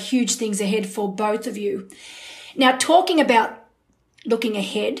that there are huge things ahead for both of you. Now, talking about looking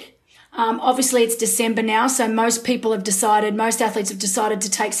ahead, obviously it's December now, so most athletes have decided to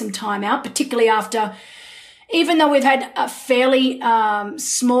take some time out, particularly after, even though we've had a fairly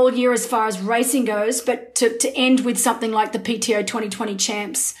small year as far as racing goes, but to end with something like the PTO 2020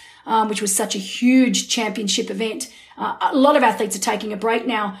 Champs, which was such a huge championship event. A lot of athletes are taking a break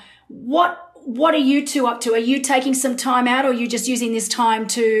now. What are you two up to? Are you taking some time out, or are you just using this time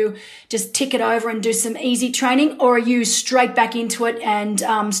to just tick it over and do some easy training, or are you straight back into it and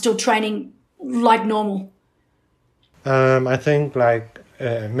still training like normal? I think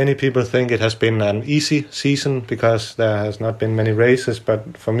many people think it has been an easy season because there has not been many races,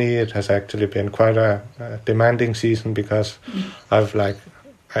 but for me it has actually been quite a demanding season because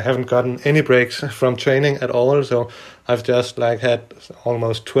I haven't gotten any breaks from training at all, so I've just had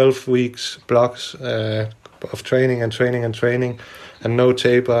almost 12 weeks blocks of training and no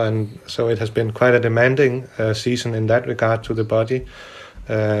taper, and so it has been quite a demanding season in that regard to the body.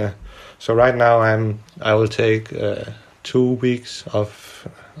 So right now I will take 2 weeks of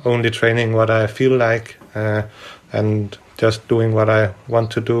only training what I feel like and just doing what I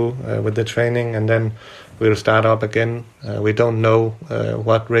want to do with the training, and then we'll start up again. We don't know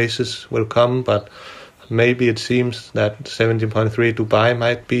what races will come, but maybe it seems that 17.3 Dubai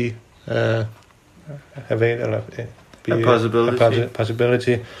might be available. A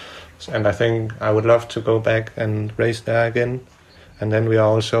possibility. And I think I would love to go back and race there again. And then we are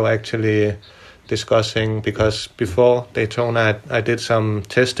also actually discussing, because before Daytona I did some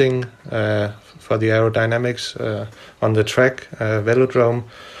testing for the aerodynamics on the track, velodrome.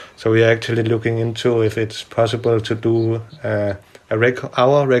 So we are actually looking into if it's possible to do our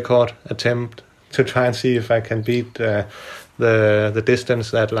record attempt to try and see if I can beat the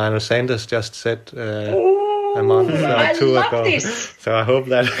distance that Lionel Sanders just set a month or two ago. This. So I hope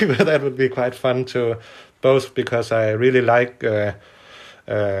that that would be quite fun to both, because I really like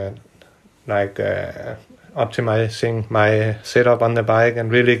optimizing my setup on the bike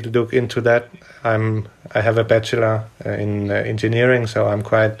and really look into that. I have a bachelor in engineering, so I'm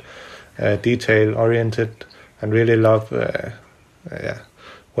quite detail oriented and really love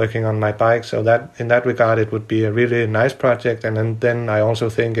working on my bike. So that in that regard, it would be a really nice project. And then I also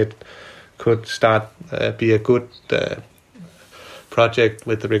think it could start be a good project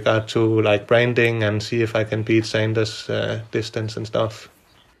with regard to like branding and see if I can beat Sanders distance and stuff.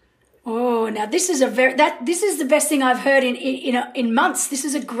 Oh, now this is this is the best thing I've heard in months. This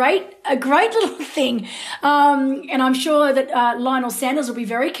is a great little thing, and I'm sure that Lionel Sanders will be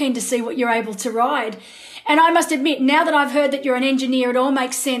very keen to see what you're able to ride. And I must admit, now that I've heard that you're an engineer, it all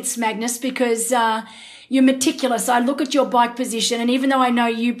makes sense, Magnus, because you're meticulous. I look at your bike position, and even though I know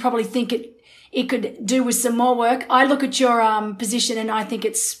you probably think it could do with some more work, I look at your position and I think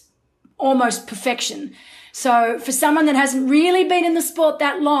it's almost perfection. So for someone that hasn't really been in the sport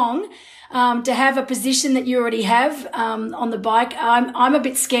that long, to have a position that you already have on the bike, I'm a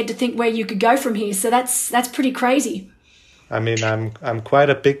bit scared to think where you could go from here. So that's pretty crazy. I mean, I'm quite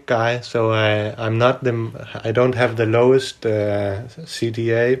a big guy, so I don't have the lowest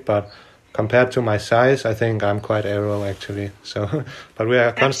CDA, but compared to my size, I think I'm quite aero actually. So, but we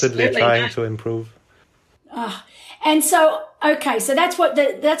are constantly trying to improve. And so, okay, so that's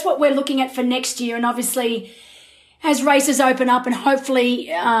what we're looking at for next year. And obviously, as races open up, and hopefully,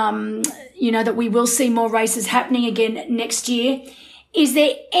 that we will see more races happening again next year. Is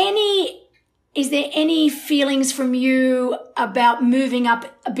there any feelings from you about moving up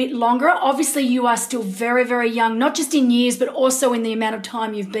a bit longer? Obviously, you are still very, very young, not just in years, but also in the amount of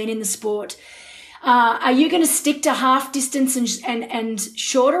time you've been in the sport. Are you going to stick to half distance and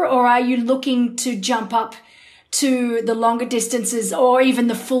shorter, or are you looking to jump up to the longer distances or even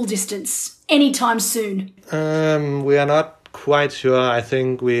the full distance anytime soon? We are not quite sure. I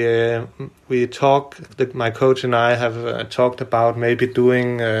think my coach and I have talked about maybe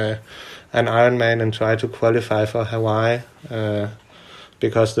doing an Ironman and try to qualify for Hawaii,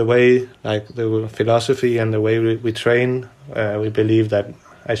 because the way, like the philosophy and the way we train, we believe that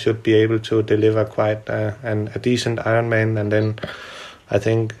I should be able to deliver quite a decent Ironman. And then I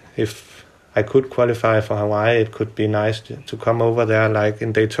think if I could qualify for Hawaii, it could be nice to come over there like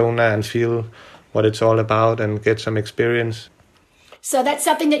in Daytona and feel what it's all about and get some experience. So that's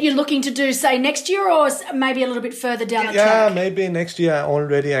something that you're looking to do, say, next year, or maybe a little bit further down the track? Yeah, maybe next year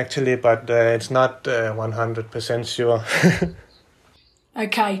already, actually, but it's not 100% sure.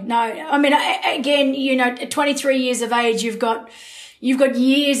 Okay, no, I mean, again, at 23 years of age, you've got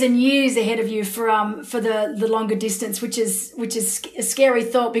years and years ahead of you for the longer distance, which is a scary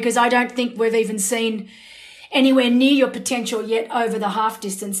thought, because I don't think we've even seen anywhere near your potential yet over the half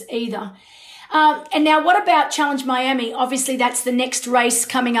distance either. And now, what about Challenge Miami? Obviously, that's the next race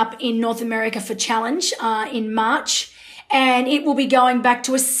coming up in North America for Challenge in March. And it will be going back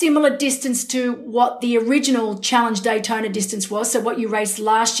to a similar distance to what the original Challenge Daytona distance was. So what you raced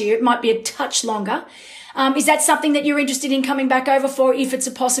last year, it might be a touch longer. Is that something that you're interested in coming back over for, if it's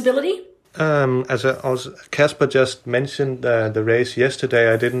a possibility? As Casper just mentioned the race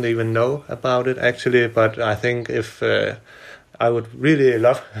yesterday, I didn't even know about it actually, but I think if I would really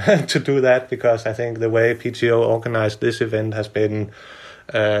love to do that, because I think the way PTO organized this event has been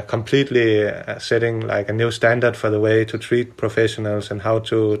completely setting like a new standard for the way to treat professionals and how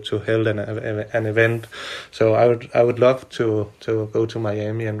to hold an event. So I would love to go to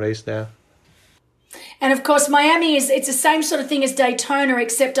Miami and race there. And of course, Miami it's the same sort of thing as Daytona,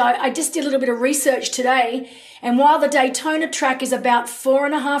 except I just did a little bit of research today. And while the Daytona track is about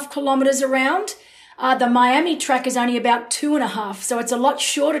 4.5 kilometers around, the Miami track is only about 2.5. So it's a lot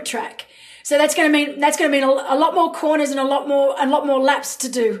shorter track. So that's going to mean a lot more corners and a lot more laps to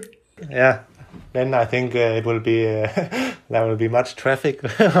do. Yeah. Then I think it will be there will be much traffic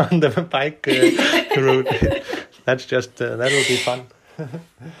on the bike route. That's just that will be fun.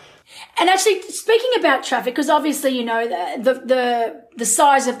 And actually, speaking about traffic, because obviously the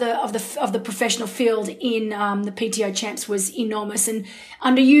size of the professional field in the PTO Champs was enormous, and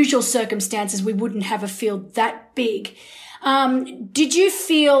under usual circumstances we wouldn't have a field that big. Did you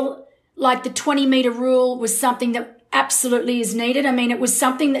feel like the 20-meter rule was something that absolutely is needed? I mean, it was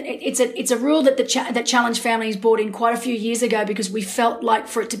something that it's a rule that that Challenge families brought in quite a few years ago, because we felt like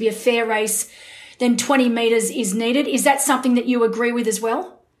for it to be a fair race, then 20 meters is needed. Is that something that you agree with as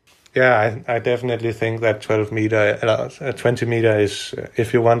well? Yeah, I definitely think that 20 meter is,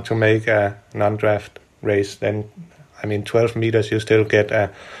 if you want to make a non-draft race, then, I mean, 12 meters, you still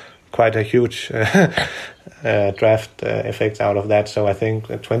get quite a huge draft effect out of that. So I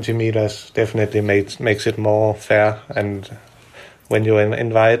think 20 meters definitely makes it more fair. And when you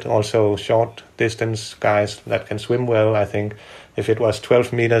invite also short distance guys that can swim well, I think if it was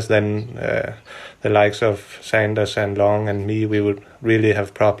 12 meters, then the likes of Sanders and Long and me, we would really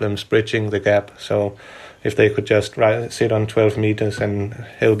have problems bridging the gap. So if they could just sit on 12 meters and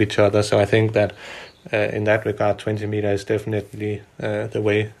help each other. So I think that in that regard, 20 meters is definitely the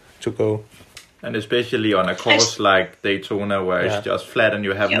way to go. And especially on a course like Daytona, where it's just flat and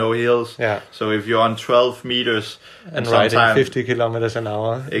you have no hills. Yeah. So if you're on 12 meters and riding 50 kilometers an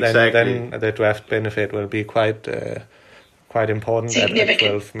hour, exactly, then the draft benefit will be quite important at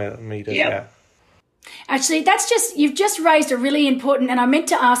 12 meters. Yeah. Actually, you've just raised a really important, and I meant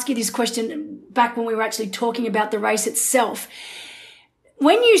to ask you this question back when we were actually talking about the race itself.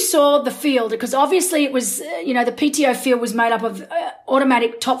 When you saw the field, because obviously it was, the PTO field was made up of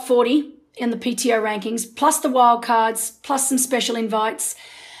automatic top 40 in the PTO rankings, plus the wild cards, plus some special invites.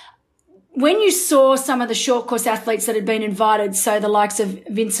 When you saw some of the short course athletes that had been invited, so the likes of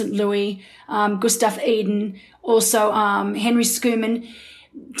Vincent Louis, Gustav Eden, also Henry Schoeman,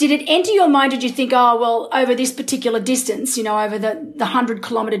 did it enter your mind? Did you think, over this particular distance, over the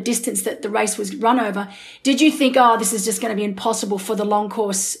 100-kilometer distance that the race was run over, did you think, this is just going to be impossible for the long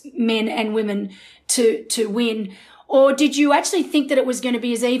course men and women to win? Or did you actually think that it was going to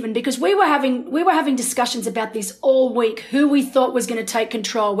be as even? Because we were having discussions about this all week, who we thought was going to take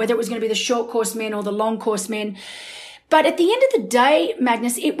control, whether it was going to be the short course men or the long course men. But at the end of the day,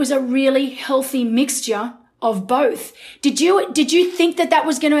 Magnus, it was a really healthy mixture of both. Did you think that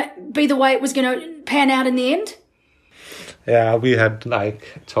was going to be the way it was going to pan out in the end? Yeah, we had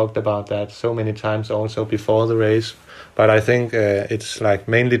talked about that so many times also before the race. But I think it's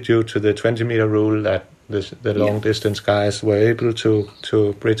mainly due to the 20-meter rule that the long distance guys were able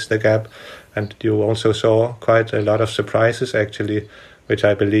to bridge the gap. And you also saw quite a lot of surprises actually, which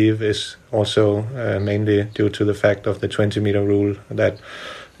I believe is also mainly due to the fact of the 20-meter rule, that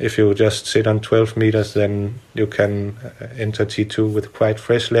if you just sit on 12 meters, then you can enter T2 with quite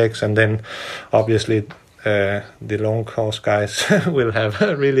fresh legs. And then obviously the long course guys will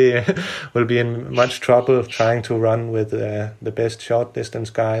be in much trouble trying to run with the best short distance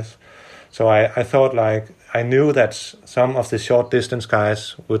guys. So I thought I knew that some of the short distance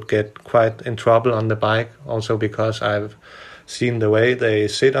guys would get quite in trouble on the bike, also because I've seen the way they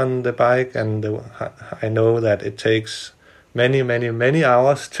sit on the bike, and I know that it takes many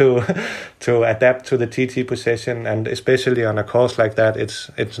hours to adapt to the TT position, and especially on a course like that,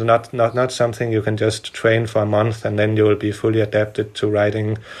 it's not something you can just train for a month and then you will be fully adapted to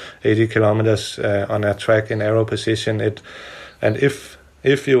riding 80 kilometers on a track in aero position.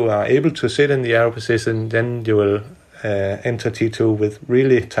 If you are able to sit in the aero position, then you will enter T2 with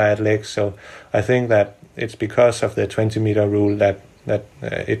really tired legs. So I think that it's because of the 20-meter rule that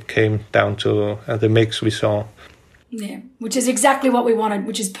it came down to the mix we saw. Yeah, which is exactly what we wanted,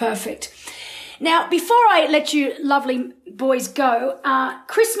 which is perfect. Now, before I let you lovely boys go,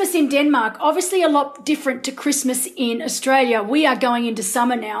 Christmas in Denmark, obviously a lot different to Christmas in Australia. We are going into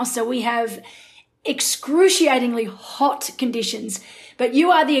summer now, so we have excruciatingly hot conditions. But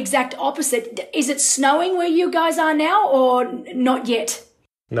you are the exact opposite. Is it snowing where you guys are now or not yet?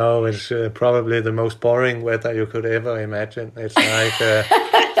 No, it's probably the most boring weather you could ever imagine. It's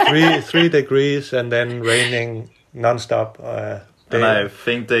like 3 degrees and then raining non-stop. And I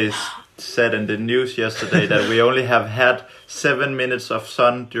think they said in the news yesterday that we only have had 7 minutes of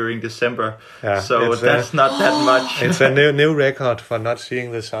sun during December. Yeah, so that's not that much. It's a new record for not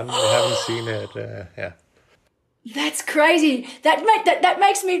seeing the sun. We haven't seen it. That's crazy. That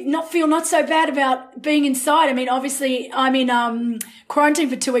makes me not feel so bad about being inside. I mean, obviously I'm in quarantine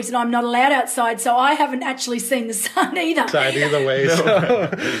for 2 weeks and I'm not allowed outside, so I haven't actually seen the sun either. Either way. No. So.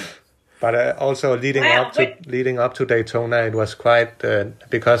 But also leading up to Daytona, it was quite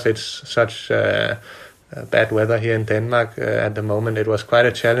because it's such bad weather here in Denmark at the moment. It was quite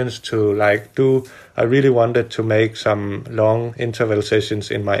a challenge to do. I really wanted to make some long interval sessions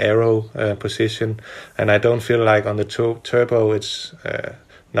in my aero position, and I don't feel like on the turbo it's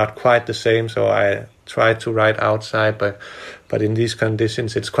not quite the same. So I tried to ride outside, but in these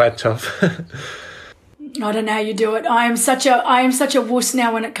conditions it's quite tough. I don't know how you do it. I am such a wuss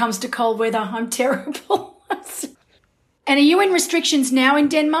now when it comes to cold weather. I'm terrible. And are you in restrictions now in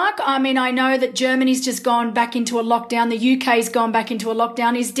Denmark? I mean, I know that Germany's just gone back into a lockdown. The UK's gone back into a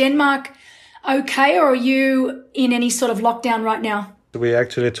lockdown. Is Denmark okay, or are you in any sort of lockdown right now? We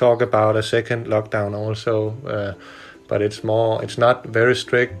actually talk about a second lockdown also, but it's not very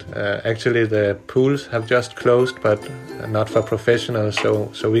strict. Actually, the pools have just closed, but not for professionals,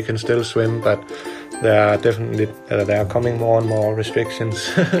 so we can still swim, but there are coming more and more restrictions.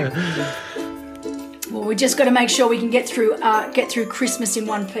 Well, we just got to make sure we can get through Christmas in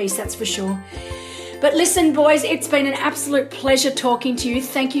one piece, that's for sure. But listen, boys, it's been an absolute pleasure talking to you.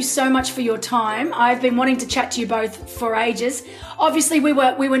 Thank you so much for your time. I've been wanting to chat to you both for ages. Obviously, we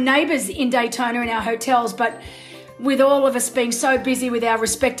were neighbours in Daytona in our hotels, but with all of us being so busy with our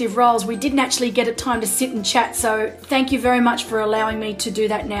respective roles, we didn't actually get a time to sit and chat. So thank you very much for allowing me to do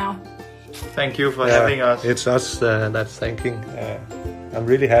that now. Thank you for having us. It's us that's thanking. I'm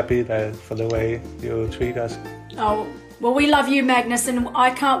really happy for the way you treat us. Oh, well, we love you, Magnus, and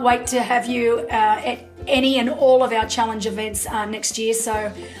I can't wait to have you at any and all of our challenge events next year.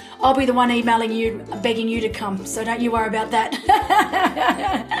 So I'll be the one emailing you, begging you to come. So don't you worry about that.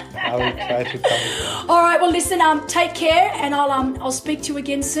 I will try to come. All right. Well, listen. Take care, and I'll speak to you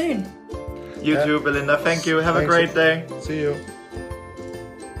again soon. You too, Belinda. Thank you. Have a great day. See you.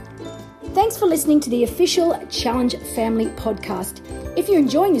 Thanks for listening to the official Challenge Family podcast. If you're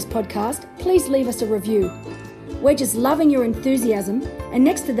enjoying this podcast, please leave us a review. We're just loving your enthusiasm, and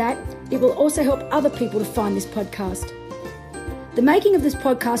next to that, it will also help other people to find this podcast. The making of this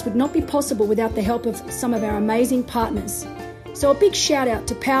podcast would not be possible without the help of some of our amazing partners. So a big shout out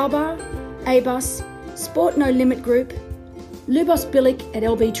to Powerbar, ABUS, Sport No Limit Group, Lubos Bilic at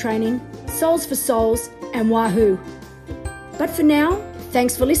LB Training, Souls for Souls, and Wahoo. But for now,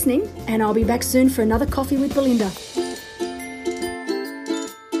 thanks for listening, and I'll be back soon for another Coffee with Belinda.